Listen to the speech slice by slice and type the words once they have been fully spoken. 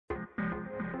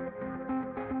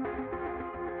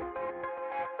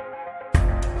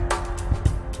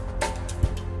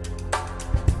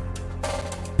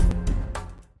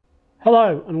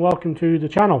Hello and welcome to the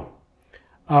channel.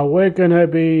 We're going to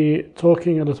be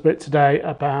talking a little bit today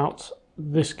about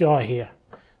this guy here.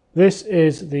 This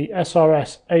is the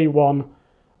SRS-A1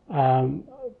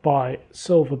 by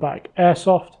Silverback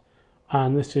Airsoft,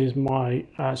 and this is my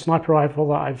sniper rifle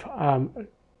that I've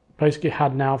basically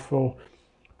had now for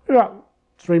about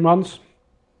 3 months.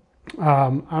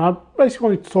 And I basically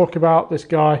wanted to talk about this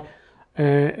guy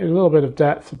in a little bit of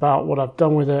depth about what I've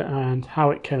done with it and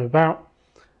how it came about.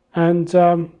 And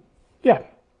yeah,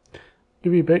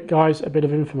 give you a bit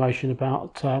of information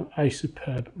about a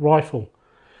superb rifle.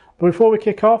 But before we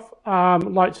kick off, I'd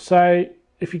like to say,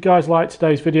 if you guys like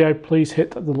today's video, please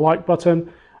hit the like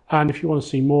button, and if you want to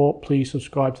see more, please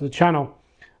subscribe to the channel.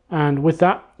 And with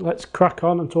that, let's crack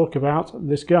on and talk about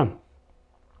this gun.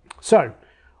 So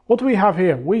what do we have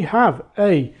here? We have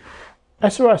a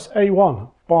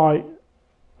SRS-A1 by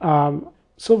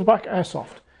Silverback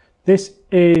Airsoft. This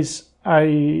is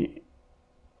a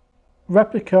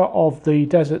replica of the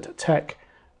Desert Tech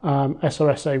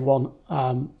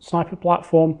SRS-A1 sniper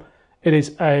platform. It is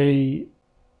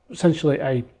essentially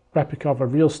a replica of a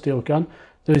real steel gun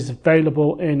that is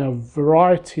available in a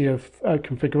variety of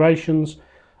configurations,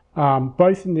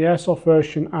 both in the Airsoft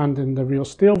version and in the real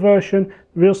steel version.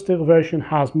 The real steel version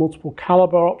has multiple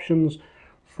caliber options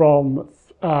from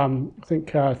I think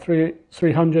 300,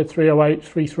 308,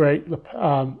 338, the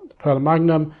Perla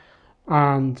Magnum,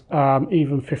 and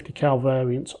even 50 cal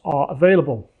variants are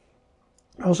available.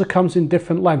 It also comes in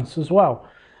different lengths as well.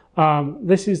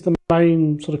 This is the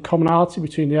main sort of commonality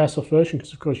between the Airsoft version,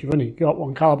 because of course you've only got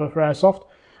one caliber for Airsoft,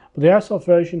 but the Airsoft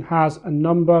version has a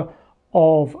number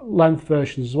of length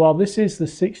versions as well. This is the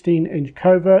 16-inch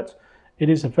covert. It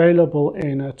is available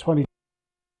in a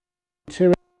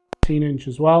 22 inch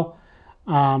as well,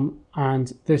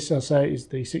 and this, as I say, is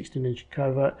the 16-inch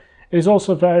covert. It is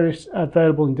also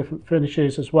available in different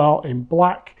finishes as well, in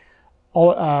black,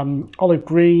 olive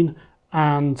green,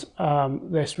 and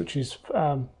this, which is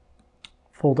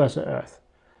full desert earth.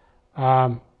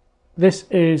 This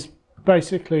is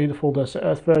basically the full desert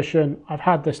earth version. I've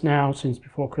had this now since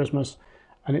before Christmas,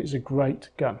 and it's a great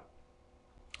gun.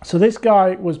 So this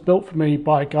guy was built for me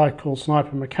by a guy called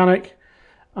SniperMechanic,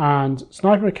 and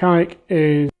SniperMechanic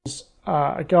is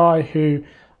a guy who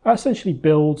essentially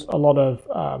builds a lot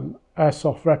of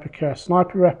Airsoft replica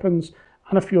sniper weapons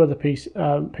and a few other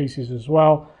pieces as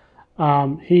well.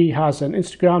 He has an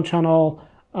Instagram channel,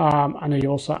 and he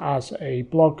also has a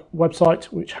blog website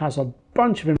which has a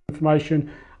bunch of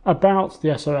information about the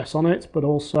SRS on it, but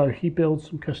also he builds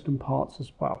some custom parts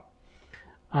as well.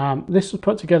 This was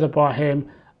put together by him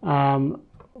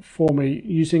for me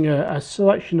using a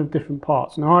selection of different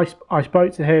parts. Now I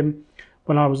spoke to him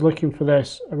when I was looking for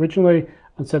this originally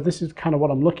and said, this is kind of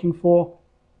what I'm looking for,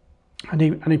 and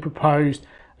he proposed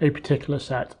a particular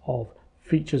set of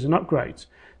features and upgrades.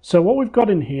 So what we've got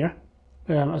in here,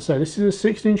 I say this is a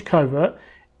 16-inch covert.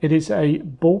 It is a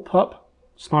bullpup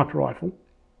sniper rifle.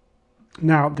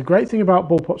 Now the great thing about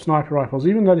bullpup sniper rifles,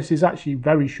 even though this is actually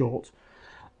very short,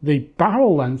 the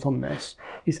barrel length on this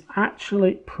is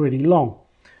actually pretty long.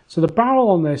 So the barrel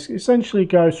on this essentially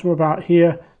goes from about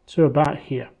here to about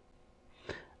here.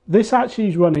 This actually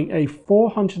is running a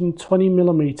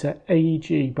 420mm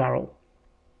AEG barrel.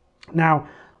 Now,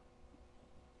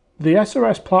 the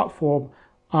SRS platform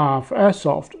for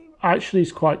Airsoft actually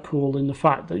is quite cool in the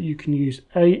fact that you can use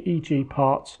AEG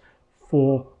parts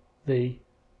for the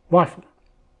rifle.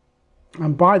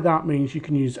 And by that means you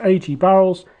can use AEG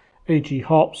barrels, AEG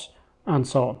hops, and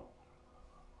so on.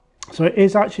 So it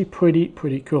is actually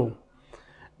pretty cool.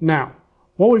 Now,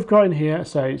 what we've got in here,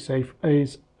 say, is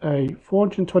a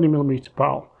 420mm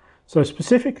barrel. So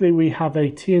specifically we have a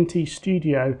TNT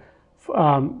Studio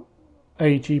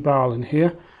AEG barrel in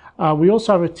here. We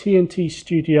also have a TNT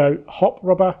Studio hop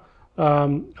rubber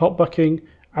hop bucking,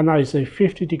 and that is a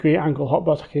 50-degree angle hop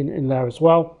bucking in there as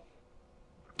well.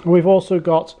 And we've also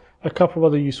got a couple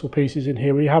of other useful pieces in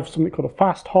here. We have something called a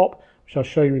fast hop, which I'll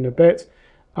show you in a bit.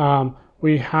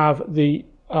 We have the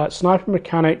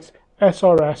SniperMechanics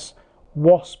SRS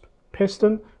W.A.S.P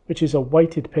piston, which is a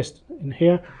weighted piston in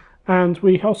here, and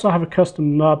we also have a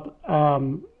custom nub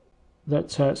that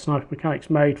SniperMechanics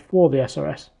made for the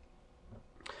SRS.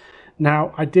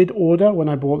 Now I did order, when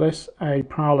I bought this, a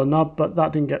Prowler nub, but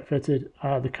that didn't get fitted.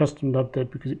 The custom nub did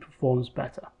because it performs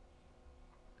better.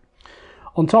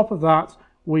 On top of that,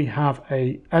 we have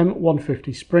a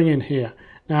M150 Spring in here.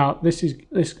 Now this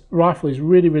rifle is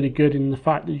really good in the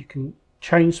fact that you can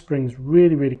change springs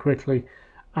really quickly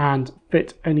and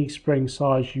fit any spring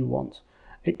size you want.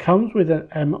 It comes with an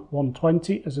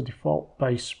M120 as a default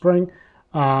base spring,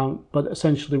 but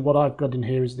essentially what I've got in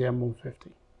here is the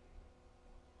M150.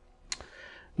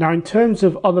 Now, in terms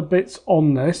of other bits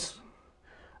on this,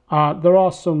 there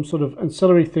are some sort of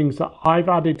ancillary things that I've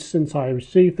added since I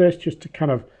received this, just to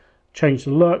kind of change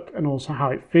the look and also how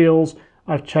it feels.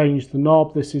 I've changed the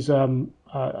knob. This is the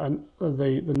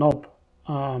knob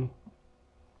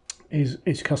is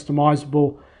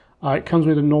customizable. It comes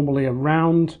with normally a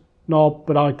round knob,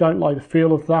 but I don't like the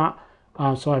feel of that.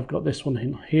 So I've got this one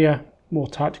in here, more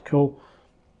tactical.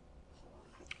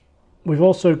 We've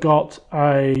also got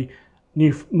a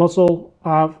new muzzle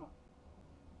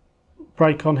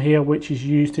brake on here, which is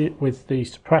used with the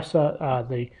suppressor,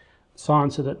 the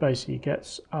silencer that basically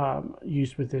gets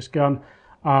used with this gun.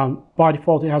 By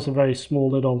default, it has a very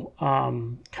small little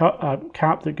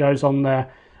cap that goes on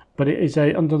there, but it is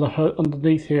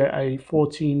underneath here a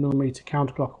 14mm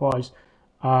counterclockwise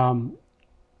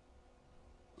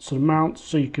sort of mount,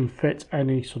 so you can fit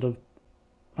any sort of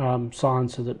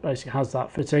silencer that basically has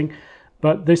that fitting.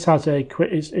 But this has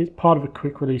it's part of a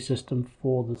quick release system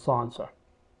for the silencer.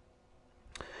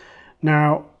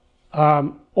 Now,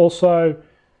 also,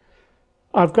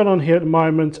 I've got on here at the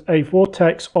moment a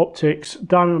Vortex Optics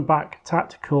Diamondback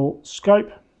Tactical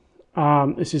Scope.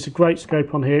 This is a great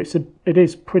scope on here. It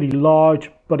is pretty large,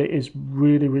 but it is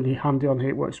really, really handy on here.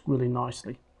 It works really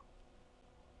nicely.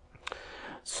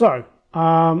 So,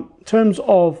 in terms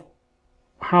of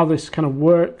how this kind of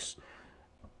works,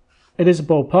 it is a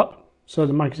bullpup, so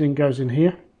the magazine goes in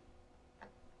here.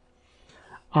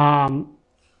 The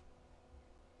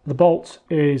bolt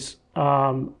is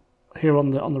here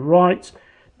on the right.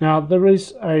 Now, there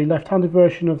is a left-handed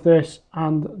version of this,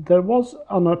 and there was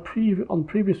on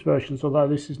previous versions, although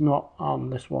this is not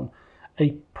on this one,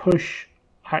 a push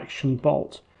action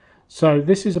bolt. So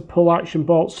this is a pull action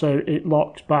bolt, so it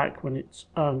locks back when it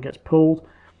gets pulled.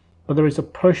 But there is a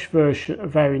push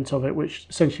variant of it, which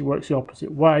essentially works the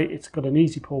opposite way. It's got an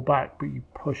easy pull back, but you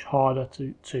push harder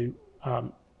to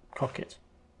cock it.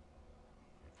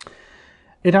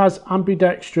 It has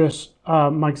ambidextrous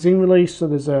magazine release, so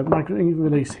there's a magazine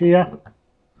release here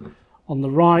on the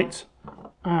right,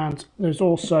 and there's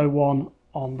also one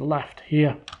on the left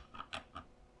here.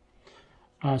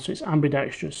 So it's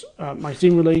ambidextrous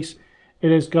magazine release.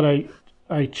 It has got a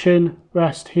chin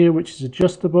rest here, which is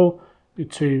adjustable. The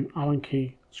two Allen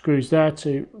key screws there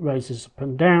to raise this up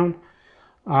and down.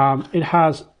 It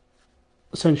has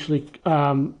essentially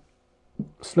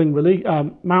sling release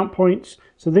mount points.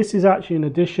 So this is actually an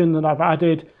addition that I've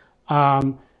added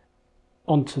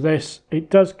onto this.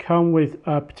 It does come with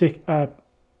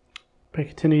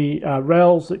Picatinny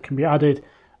rails that can be added.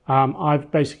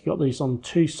 I've basically got these on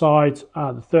two sides.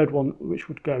 The third one, which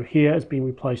would go here, has been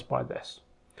replaced by this.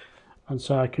 And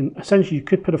so I can essentially, you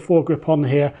could put a foregrip on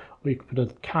here, or you could put a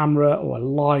camera or a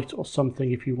light or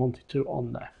something if you wanted to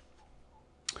on there.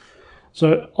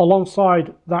 So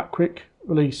alongside that quick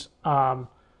release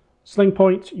sling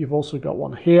point, you've also got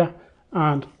one here,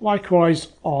 and likewise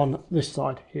on this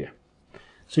side here.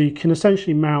 So you can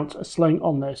essentially mount a sling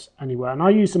on this anywhere, and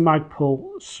I use a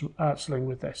Magpul sling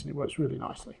with this, and it works really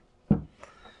nicely.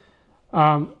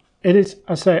 It is,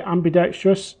 I say,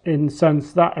 ambidextrous in the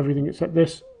sense that everything except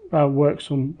this works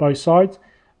on both sides,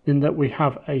 in that we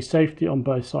have a safety on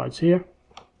both sides here.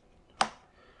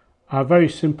 Very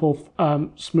simple,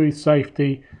 smooth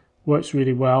safety, works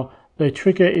really well. The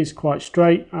trigger is quite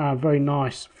straight, very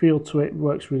nice feel to it,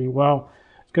 works really well.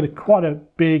 It's got quite a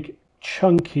big,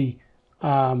 chunky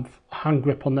hand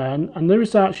grip on there, and there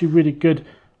is actually really good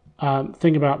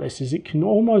thing about this is it can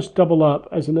almost double up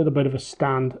as a little bit of a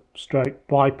stand stroke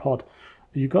bipod.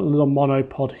 You've got a little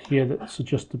monopod here that's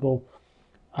adjustable,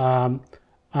 and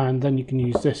then you can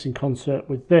use this in concert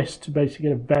with this to basically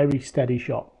get a very steady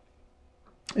shot.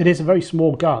 It is a very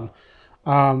small gun,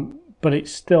 but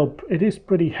it is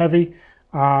pretty heavy,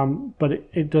 but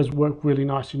it does work really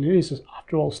nicely. And it is,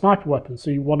 after all, a sniper weapon,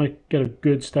 so you want to get a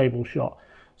good stable shot.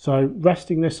 So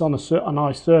resting this on a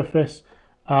nice surface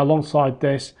alongside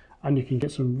this, and you can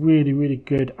get some really, really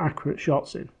good accurate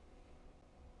shots in.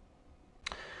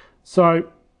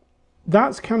 So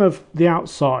that's kind of the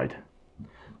outside.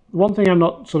 One thing I'm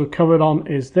not sort of covered on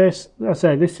is this. As I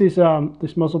say, this is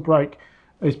this muzzle brake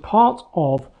is part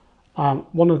of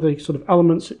one of the sort of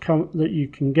elements that you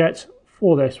can get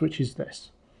for this, which is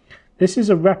this. This is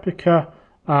a replica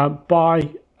by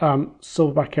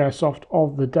Silverback Airsoft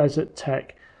of the Desert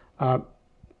Tech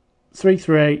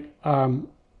 338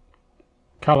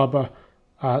 caliber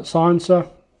silencer.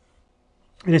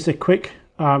 It is a quick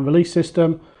release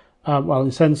system. Well, in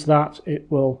the sense that it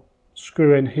will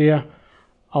screw in here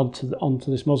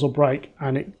onto this muzzle brake,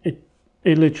 and it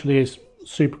literally is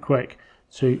super quick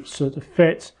to sort of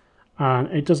fit,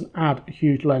 and it doesn't add a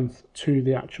huge length to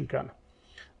the actual gun.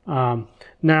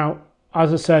 Now,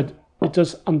 as I said, it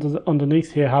does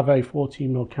underneath here have a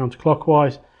 14mm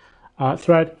counterclockwise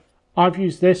thread. I've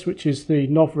used this, which is the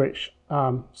Novrich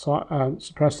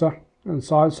suppressor and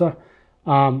silencer.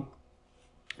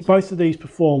 Both of these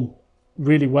perform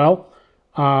really well.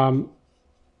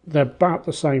 They're about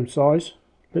the same size.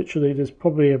 Literally, there's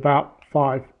probably about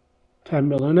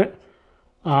 5-10mm in it.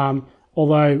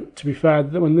 Although, to be fair,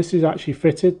 when this is actually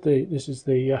fitted, this is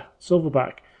the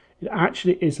Silverback, it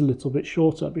actually is a little bit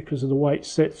shorter because of the way it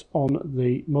sits on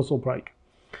the muzzle brake.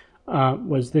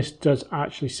 Whereas this does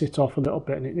actually sit off a little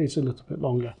bit and it is a little bit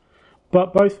longer.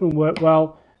 But both of them work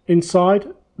well. Inside,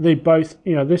 they both,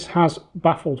 this has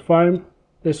baffled foam.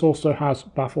 This also has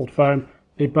baffled foam.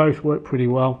 They both work pretty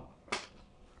well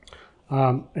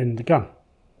in the gun.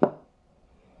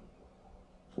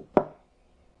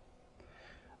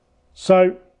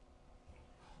 So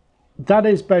that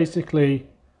is basically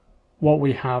what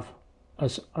we have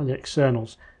as the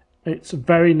externals. It's a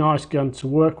very nice gun to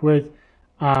work with,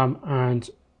 and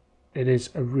it is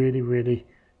a really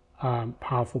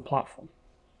powerful platform.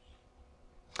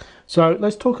 So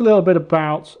let's talk a little bit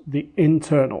about the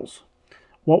internals,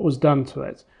 what was done to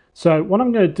it. So what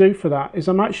I'm going to do for that is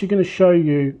I'm actually going to show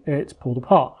you it pulled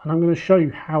apart, and I'm going to show you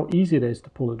how easy it is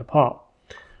to pull it apart.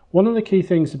 One of the key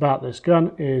things about this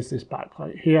gun is this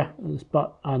backplate here, and this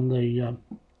butt and the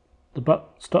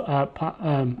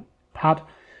pad.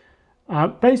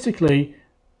 Basically,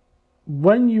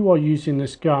 when you are using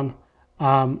this gun,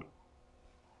 all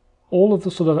of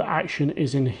the sort of action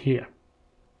is in here,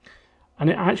 and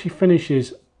it actually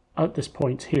finishes at this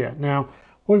point here. Now,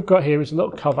 what we've got here is a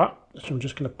little cover, which I'm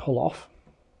just going to pull off,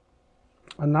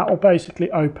 and that will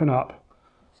basically open up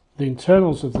the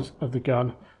internals of the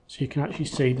gun, so you can actually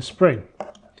see the spring.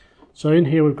 So in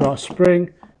here we've got a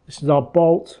spring. This is our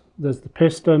bolt. There's the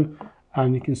piston,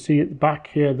 and you can see at the back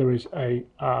here there is a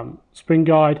spring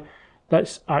guide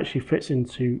that actually fits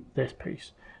into this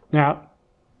piece. Now,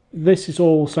 this is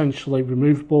all essentially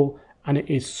removable, and it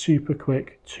is super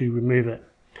quick to remove it.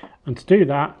 And to do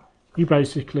that, you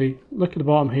basically look at the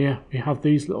bottom here. You have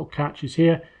these little catches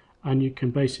here, and you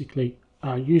can basically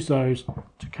use those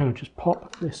to kind of just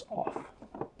pop this off.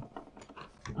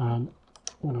 And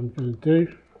what I'm going to do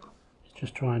is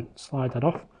just try and slide that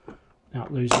off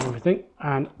without losing everything,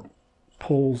 and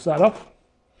pulls that off.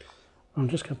 I'm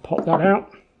just going to pop that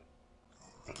out,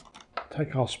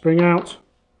 take our spring out,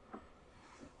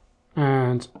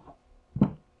 and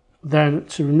then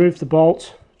to remove the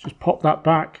bolt, just pop that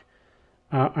back.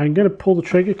 I'm going to pull the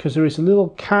trigger because there is a little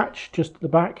catch just at the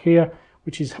back here,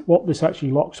 which is what this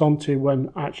actually locks onto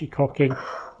when actually cocking.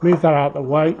 Move that out of the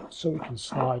way so we can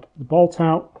slide the bolt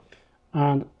out,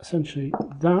 and essentially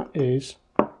that is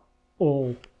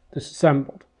all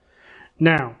disassembled.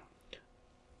 Now,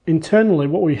 internally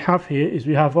what we have here is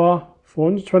we have our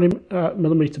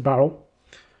 420mm barrel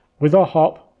with our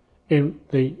hop in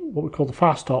the what we call the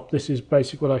fast hop. This is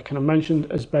basically what I kind of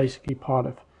mentioned as basically part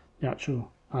of the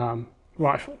actual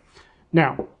rifle.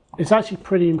 Now, it's actually a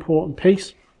pretty important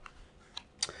piece.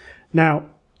 Now,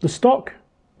 the stock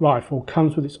rifle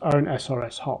comes with its own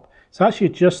SRS hop. It's actually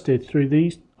adjusted through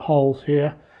these holes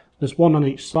here. There's one on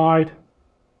each side,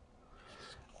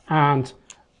 and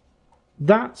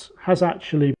that has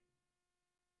actually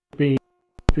been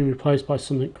replaced by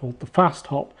something called the fast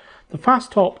hop. The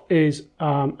fast hop is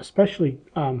especially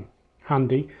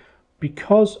handy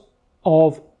because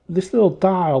of this little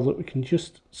dial that we can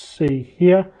just see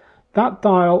here. That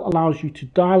dial allows you to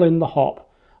dial in the hop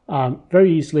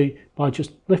very easily by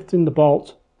just lifting the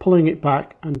bolt, pulling it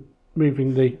back and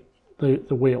moving the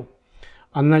wheel,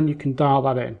 and then you can dial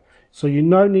that in. So you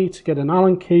no need to get an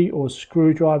Allen key or a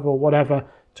screwdriver or whatever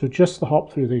to adjust the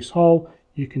hop through this hole.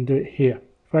 You can do it here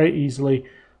very easily,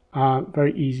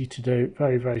 very easy to do,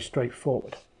 very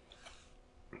straightforward.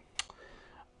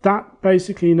 That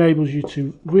basically enables you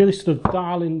to really sort of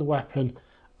dial in the weapon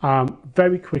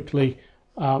very quickly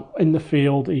in the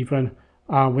field, even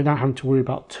without having to worry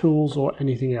about tools or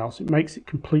anything else. It makes it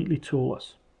completely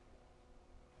toolless.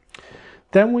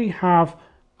 Then we have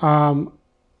the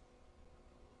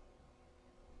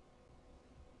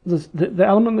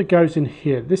element that goes in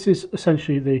here. This is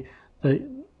essentially the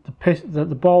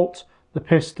bolt, the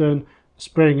piston, the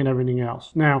spring, and everything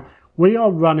else. Now, we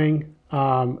are running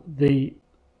the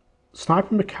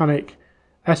SniperMechanic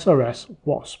SRS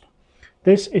W.A.S.P.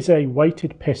 This is a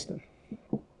weighted piston,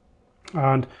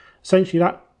 and essentially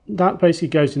that basically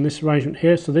goes in this arrangement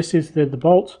here. So this is the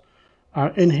bolt.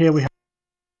 In here we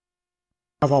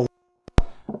have our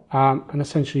and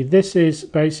essentially this is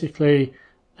basically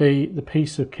the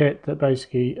piece of kit that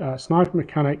basically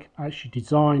SniperMechanic actually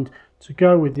designed to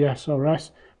go with the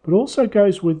SRS, but also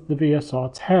goes with the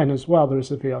VSR10 as well. There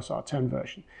is a VSR10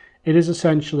 version. It is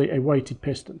essentially a weighted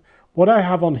piston. What I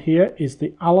have on here is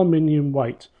the aluminium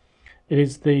weight. It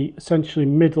is the essentially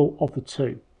middle of the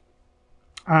two.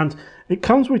 And it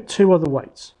comes with two other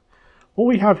weights. What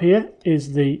we have here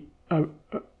is the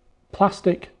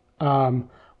plastic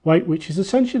weight, which is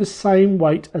essentially the same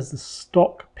weight as the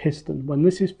stock piston. When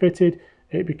this is fitted,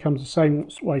 it becomes the same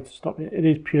weight as stock. It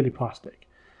is purely plastic.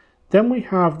 Then we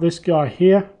have this guy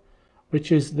here,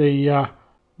 which is the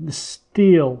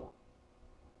steel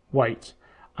weight.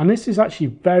 And this is actually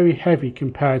very heavy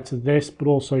compared to this, but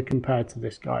also compared to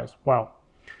this guy as well.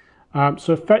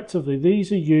 So effectively,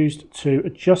 these are used to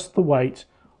adjust the weight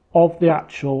of the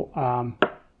actual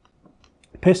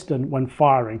piston when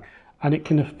firing, and it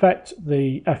can affect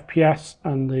the FPS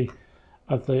and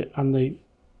of the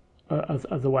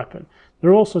weapon. There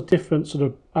are also different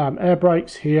sort of air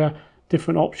brakes here,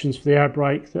 different options for the air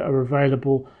brake that are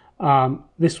available.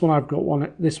 This one I've got in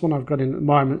at the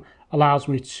moment allows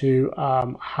me to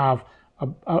have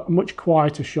a much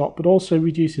quieter shot, but also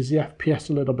reduces the FPS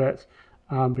a little bit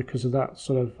because of that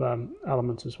sort of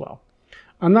element as well.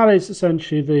 And that is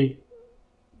essentially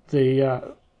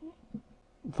the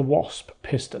W.A.S.P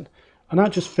piston, and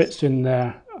that just fits in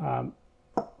there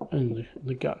in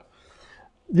the gun.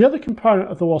 The other component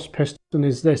of the W.A.S.P piston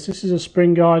is this. This is a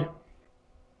spring guide,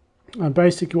 and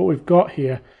basically what we've got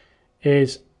here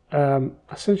is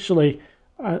essentially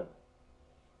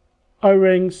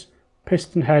O-rings,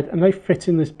 piston head, and they fit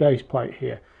in this base plate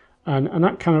here, and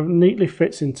that kind of neatly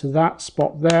fits into that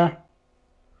spot there,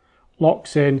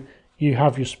 locks in. You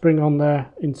have your spring on there,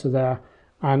 into there,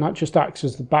 and that just acts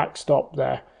as the backstop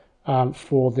there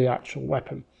for the actual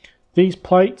weapon. These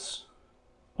plates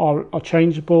are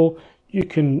changeable. You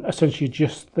can essentially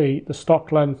adjust the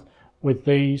stock length with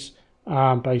these.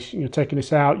 Basically, taking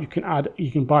this out,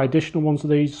 you can buy additional ones of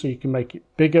these, so you can make it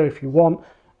bigger if you want.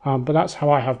 But that's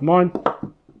how I have mine,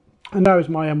 and that is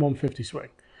my M150 Spring,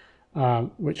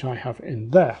 which I have in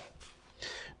there.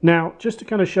 Now, just to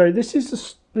kind of show you, this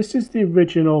is the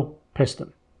original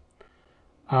piston.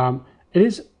 It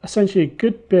is essentially a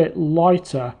good bit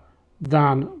lighter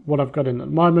than what I've got in at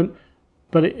the moment,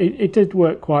 but it did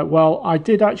work quite well. I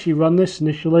did actually run this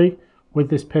initially with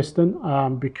this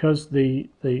piston because the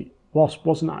W.A.S.P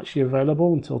wasn't actually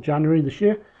available until January this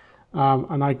year,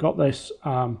 and I got this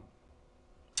and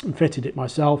fitted it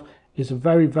myself. It's a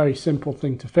very, very simple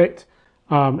thing to fit.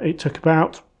 It took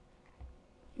about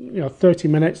 30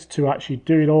 minutes to actually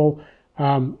do it all,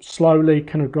 slowly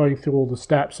kind of going through all the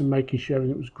steps and making sure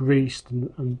it was greased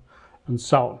and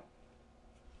so on.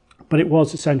 But it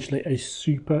was essentially a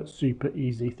super, super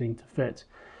easy thing to fit.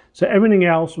 So everything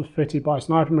else was fitted by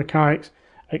SniperMechanics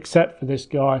except for this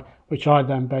guy, which I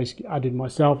then basically added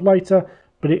myself later,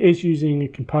 but it is using a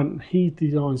component he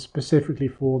designed specifically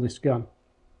for this gun.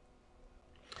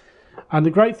 And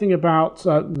the great thing about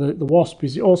the W.A.S.P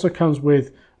is it also comes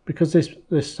with, because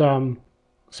this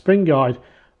spring guide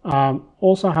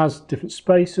also has different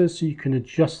spacers, so you can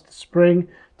adjust the spring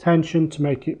tension to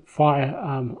make it fire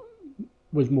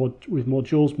with more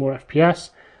joules, more FPS,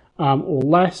 or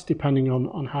less, depending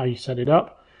on how you set it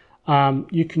up.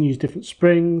 You can use different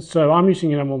springs. So I'm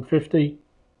using an M150,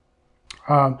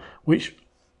 which,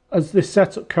 as this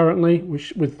setup currently,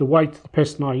 which with the weight of the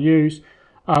piston I use,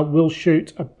 will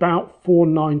shoot about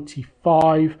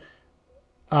 495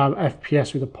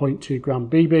 FPS with a 0.2 gram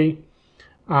BB.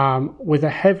 With a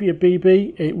heavier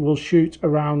BB, it will shoot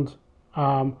around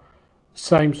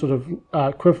same sort of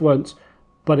equivalent,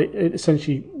 but it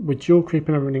essentially, with dual creep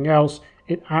and everything else,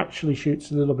 it actually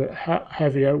shoots a little bit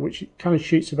heavier, which it kind of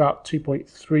shoots about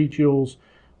 2.3 joules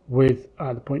with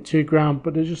the 0.2 gram,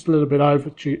 but it's just a little bit over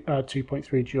 2.3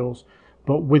 joules,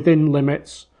 but within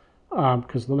limits,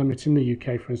 because the limit in the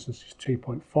UK, for instance, is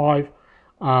 2.5.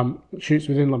 It shoots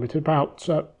within limit about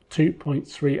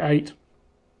 2.38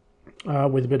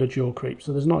 with a bit of dual creep,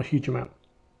 so there's not a huge amount.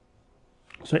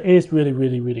 So it is really,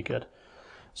 really, really good.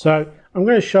 So I'm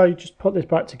going to show you, just put this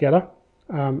back together.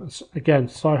 Again,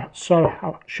 show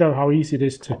how easy it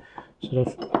is to sort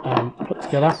of put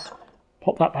together.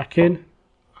 Pop that back in.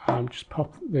 Just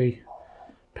pop the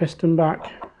piston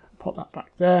back. Pop that back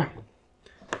there.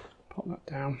 Pop that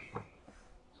down.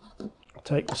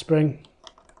 Take the spring.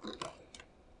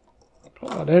 Put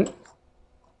that in.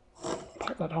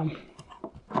 Pop that on.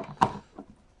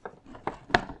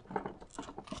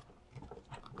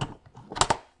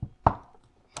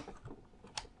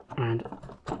 And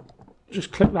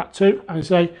just click that too. And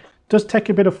say, it does take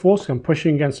a bit of force. I'm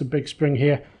pushing against a big spring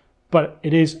here, but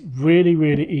it is really,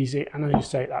 really easy. And as you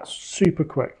say, that's super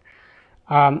quick.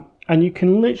 And you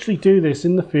can literally do this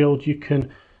in the field. You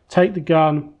can take the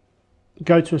gun,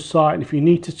 go to a site, and if you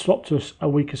need to swap to a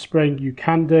weaker spring, you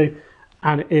can do,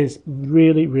 and it is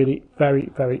really, really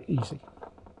very, very easy.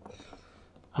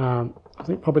 I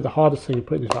think probably the hardest thing in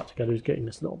putting this back together is getting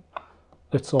this little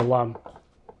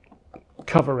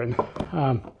cover in.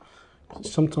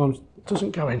 Sometimes it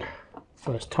doesn't go in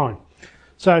first time.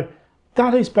 So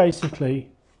that is basically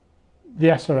the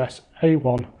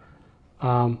SRS-A1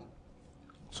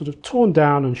 sort of torn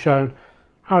down and shown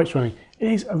how it's running.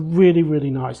 It is a really,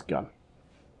 really nice gun.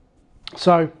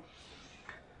 So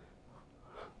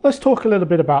let's talk a little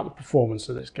bit about the performance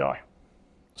of this guy.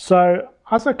 So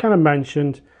as I kind of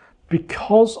mentioned,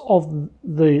 because of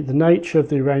the nature of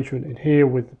the arrangement in here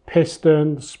with the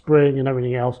piston, the spring and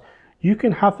everything else, you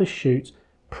can have this shoot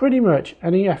pretty much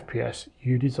any FPS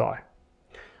you desire.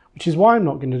 Which is why I'm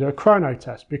not going to do a chrono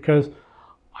test, because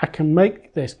I can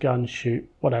make this gun shoot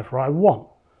whatever I want.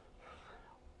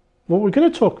 What we're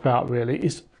going to talk about really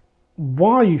is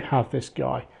why you have this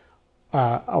guy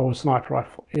or a sniper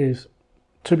rifle is,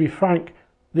 to be frank,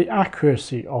 the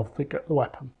accuracy of the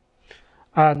weapon.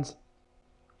 And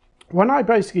when I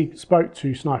basically spoke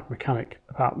to SniperMechanic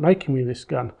about making me this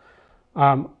gun,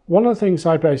 one of the things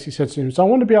I basically said to him is I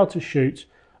want to be able to shoot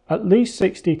at least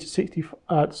 60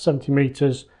 to 70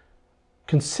 meters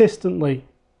consistently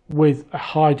with a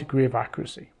high degree of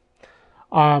accuracy.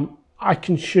 I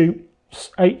can shoot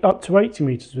up to 80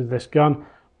 meters with this gun,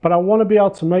 but I want to be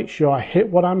able to make sure I hit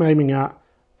what I'm aiming at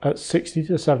 60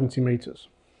 to 70 meters.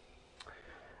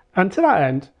 And to that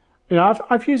end, you know,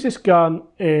 I've used this gun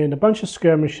in a bunch of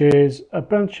skirmishes, a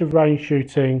bunch of range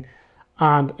shooting,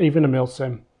 and even a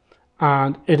milsim,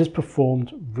 and it has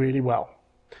performed really well.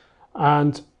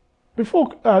 And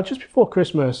just before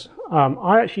Christmas,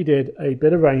 I actually did a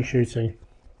bit of range shooting,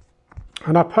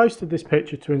 and I posted this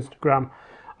picture to Instagram.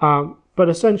 But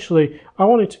essentially, I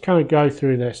wanted to kind of go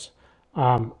through this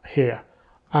here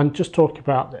and just talk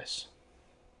about this.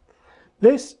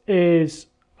 This is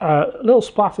a little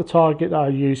splatter target that I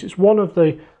use. It's one of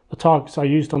the targets I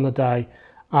used on the day.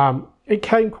 It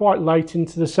came quite late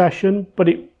into the session, but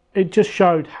it just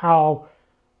showed how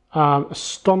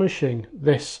astonishing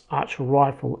this actual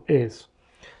rifle is.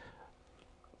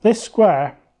 This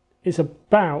square is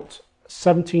about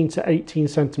 17 to 18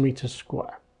 centimeters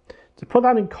square. To put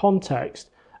that in context,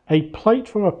 a plate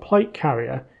from a plate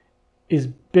carrier is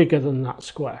bigger than that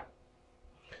square.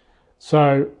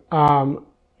 So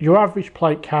your average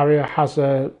plate carrier has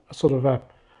a sort of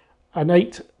an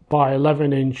 8 by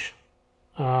 11 inch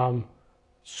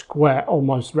square,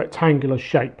 almost rectangular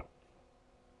shape.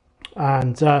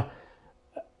 And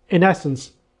in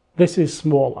essence, this is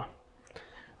smaller.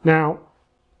 Now,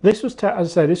 this was, as I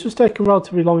say, this was taken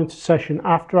relatively long into session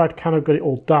after I'd kind of got it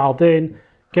all dialed in,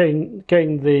 getting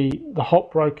the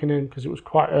hop broken in because it was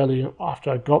quite early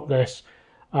after I got this,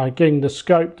 getting the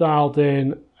scope dialed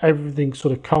in, everything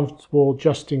sort of comfortable,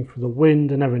 adjusting for the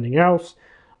wind and everything else.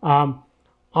 I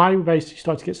basically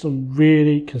started to get some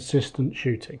really consistent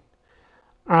shooting.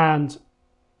 And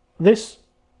this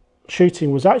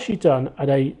shooting was actually done at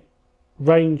a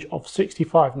range of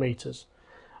 65 meters.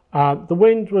 The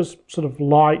wind was sort of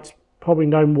light, probably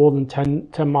no more than 10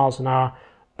 miles an hour,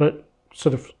 but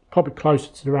sort of probably closer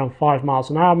to around 5 miles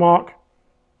an hour mark.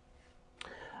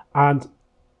 And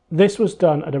this was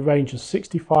done at a range of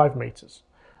 65 meters.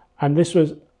 And this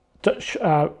was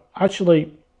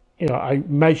actually, you know, I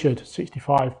measured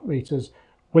 65 meters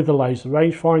with a laser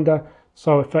rangefinder.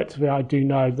 So effectively I do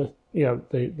know the, you know,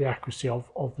 the accuracy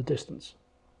of the distance.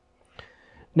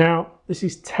 Now, this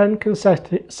is 10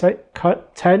 consecutive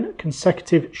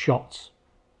shots.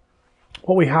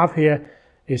 What we have here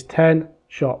is 10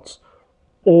 shots,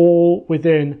 all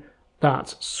within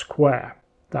that square,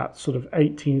 that sort of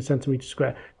 18 centimeter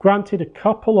square. Granted, a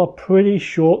couple are pretty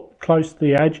short, close to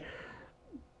the edge,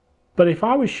 but if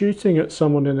I was shooting at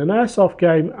someone in an airsoft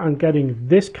game and getting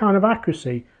this kind of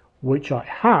accuracy, which I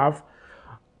have,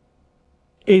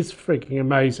 is freaking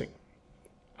amazing.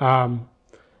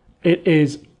 It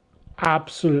is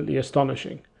absolutely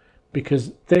astonishing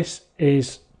because this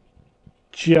is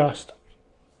just,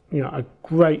 you know, a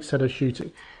great set of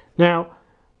shooting. Now,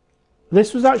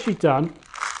 this was actually done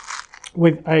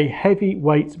with a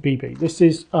heavyweight BB. This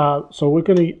is so we're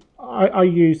going to. I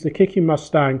use the Kicking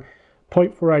Mustang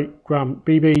 0.48 gram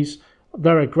BBs.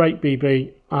 They're a great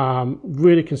BB,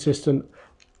 really consistent.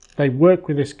 They work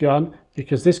with this gun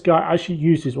because this guy actually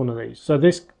uses one of these. So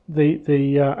this the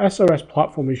SRS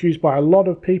platform is used by a lot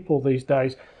of people these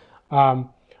days. And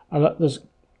there's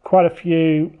quite a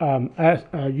few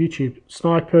YouTube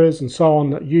snipers and so on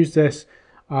that use this,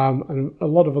 and a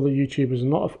lot of other YouTubers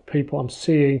and a lot of people I'm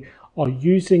seeing are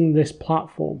using this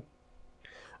platform.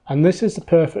 and this is the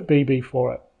perfect BB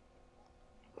for it.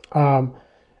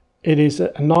 It is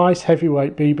a nice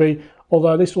heavyweight BB,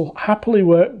 although this will happily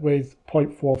work with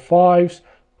 0.45s,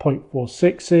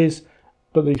 0.46s,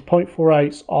 but these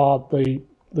 0.48s are the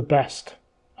best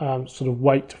sort of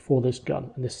weight for this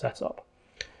gun and this setup.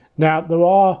 Now, there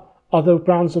are other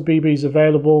brands of BBs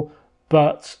available,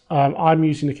 but I'm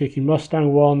using the Kicking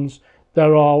Mustang ones.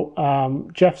 There are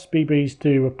Jeff's BBs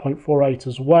do a 0.48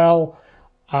 as well.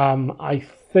 I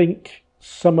think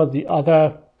some of the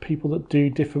other people that do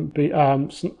different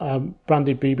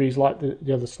branded BBs, like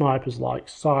the other snipers like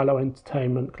Silo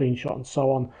Entertainment, Clean Shot and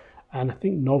so on, and I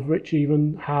think Novrich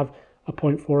even have a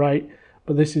 0.48,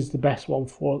 but this is the best one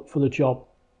for the job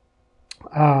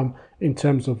in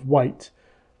terms of weight.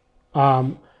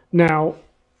 Now,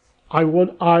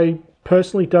 I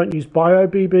personally don't use bio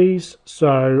BBs,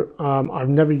 so I've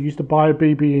never used a bio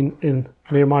BB in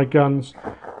any of my guns,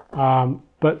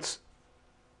 but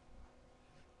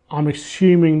I'm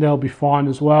assuming they'll be fine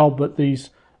as well. But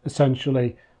these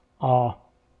essentially are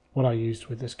what I used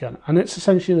with this gun, and it's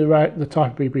essentially the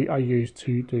type of BB I use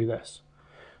to do this.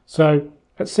 So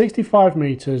at 65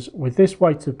 meters with this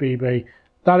weight of BB,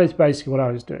 that is basically what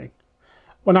I was doing.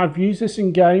 When I've used this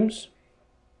in games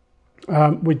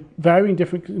with varying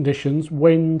different conditions,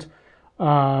 wind,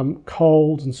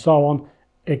 cold and so on,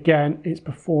 again, it's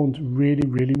performed really,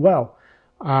 really well.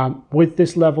 With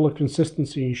this level of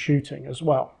consistency in shooting as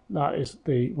well. That is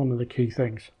one of the key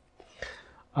things.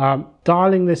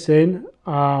 Dialing this in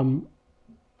and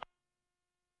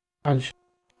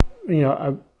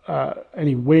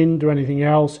any wind or anything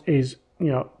else is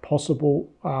possible.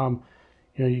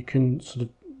 You can sort of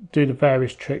do the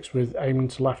various tricks with aiming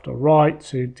to left or right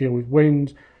to deal with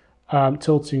wind,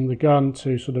 tilting the gun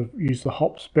to sort of use the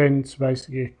hop spin to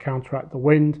basically counteract the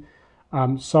wind,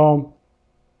 so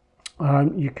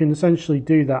on. You can essentially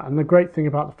do that, and the great thing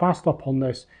about the fast stop on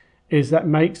this is that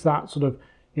makes that sort of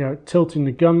tilting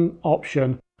the gun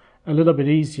option a little bit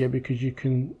easier, because you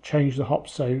can change the hop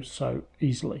so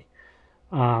easily.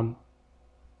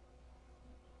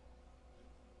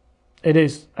 It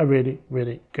is a really,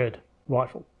 really good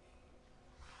rifle.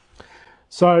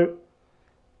 So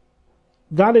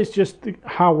that is just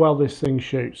how well this thing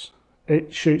shoots.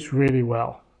 It shoots really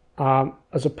well.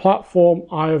 As a platform,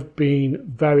 I have been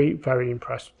very, very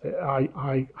impressed with it.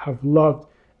 I have loved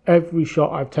every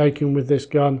shot I've taken with this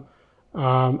gun.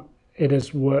 It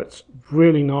has worked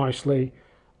really nicely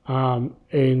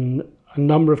in a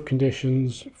number of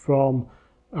conditions, from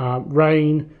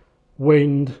rain,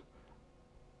 wind,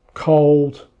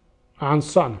 cold and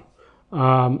sun.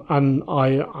 And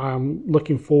I am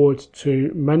looking forward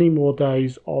to many more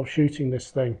days of shooting this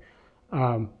thing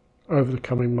over the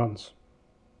coming months.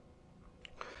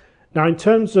 Now, in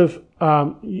terms of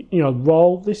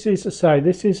roll, this is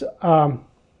a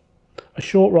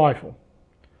short rifle.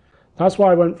 That's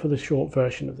why I went for the short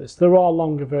version of this. There are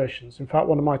longer versions. In fact,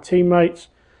 one of my teammates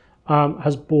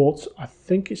has bought, I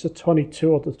think it's a 22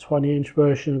 or the 20-inch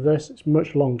version of this. It's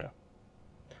much longer.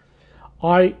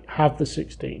 I have the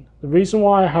 16. The reason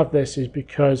why I have this is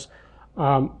because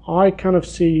I kind of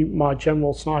see my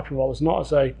general sniping role as not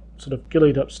as a sort of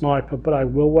ghillied up sniper, but I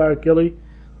will wear a ghillie.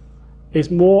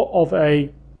 It's more of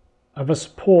a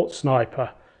support sniper,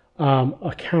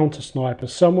 a counter sniper,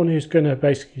 someone who's going to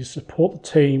basically support the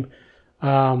team,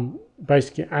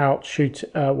 basically out shoot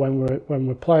when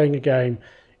we're playing a game.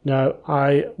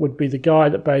 I would be the guy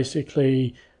that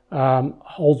basically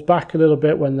holds back a little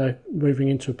bit when they're moving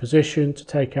into a position to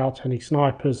take out any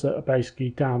snipers that are basically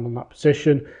down on that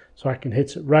position, so I can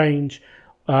hit at range,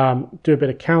 do a bit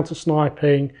of counter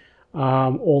sniping,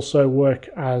 also work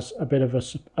as a bit of a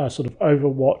sort of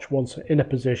overwatch once they're in a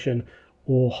position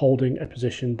or holding a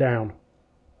position down.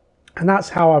 And that's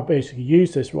how I basically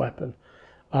use this weapon,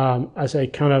 as a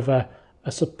kind of a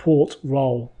support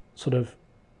role sort of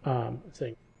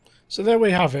thing. So there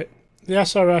we have it, the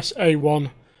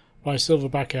SRS-A1 by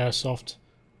Silverback Airsoft,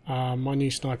 my new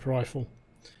sniper rifle.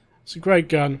 It's a great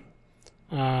gun,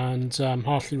 and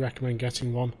heartily recommend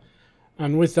getting one.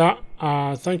 And with that,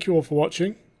 thank you all for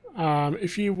watching.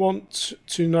 If you want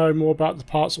to know more about the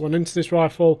parts that went into this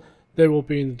rifle, they will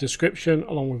be in the description,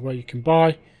 along with where you can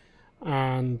buy,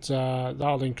 and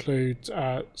that'll include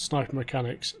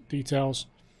SniperMechanics details.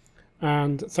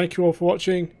 And thank you all for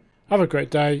watching. Have a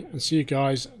great day, and see you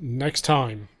guys next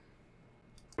time.